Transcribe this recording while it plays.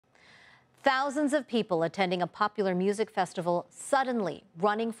Thousands of people attending a popular music festival suddenly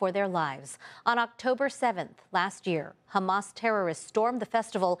running for their lives. On October 7th last year, Hamas terrorists stormed the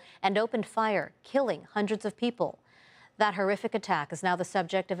festival and opened fire, killing hundreds of people. That horrific attack is now the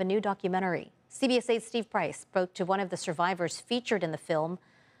subject of a new documentary. CBS 8's Steve Price spoke to one of the survivors featured in the film.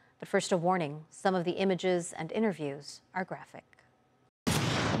 But first, a warning, some of the images and interviews are graphic.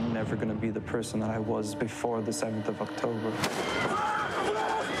 I'm never going to be the person that I was before the 7th of October.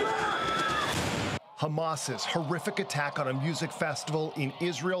 Hamas's horrific attack on a music festival in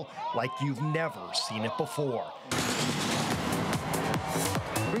Israel like you've never seen it before.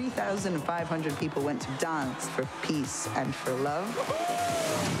 3,500 people went to dance for peace and for love.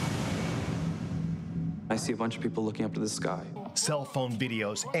 I see a bunch of people looking up to the sky. Cell phone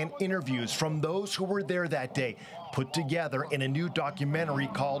videos and interviews from those who were there that day put together in a new documentary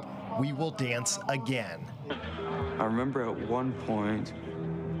called We Will Dance Again. I remember at one point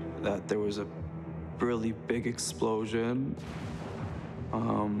that there was a really big explosion,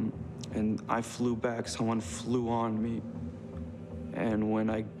 and I flew back. Someone flew on me, and when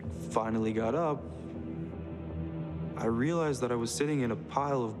I finally got up, I realized that I was sitting in a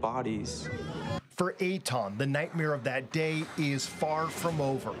pile of bodies. For Eitan, the nightmare of that day is far from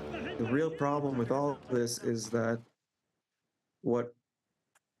over. The real problem with all of this is that what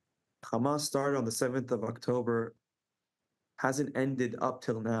Hamas started on the 7th of October hasn't ended up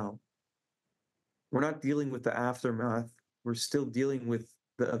till now. We're not dealing with the aftermath. We're still dealing with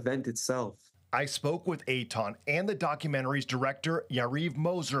the event itself. I spoke with Eitan and the documentary's director, Yariv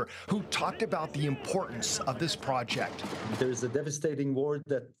Moser, who talked about the importance of this project. There's a devastating war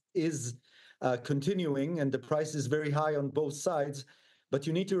that is continuing, and the price is very high on both sides. But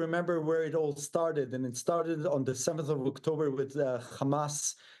you need to remember where it all started, and it started on the 7th of October with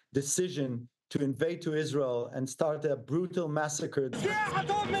Hamas' decision to invade to Israel and start a brutal massacre.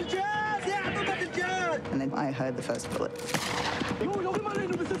 And then I heard the first bullet.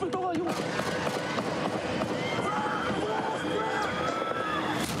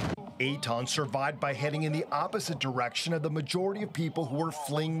 Eitan survived by heading in the opposite direction of the majority of people who were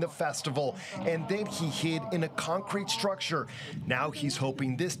fleeing the festival, and then he hid in a concrete structure. Now he's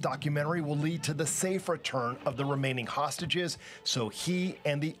hoping this documentary will lead to the safe return of the remaining hostages so he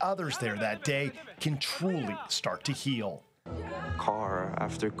and the others there that day can truly start to heal. Car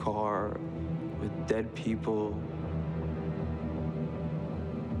after car with dead people.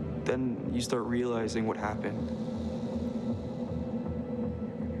 Then you start realizing what happened.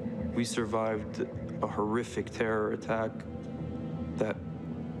 We survived a horrific terror attack that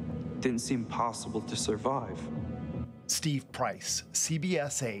didn't seem possible to survive. Steve Price,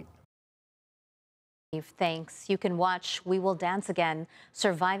 CBS 8. Steve, thanks. You can watch We Will Dance Again,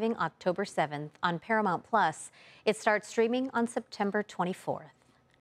 Surviving October 7th on Paramount+. It starts streaming on September 24th.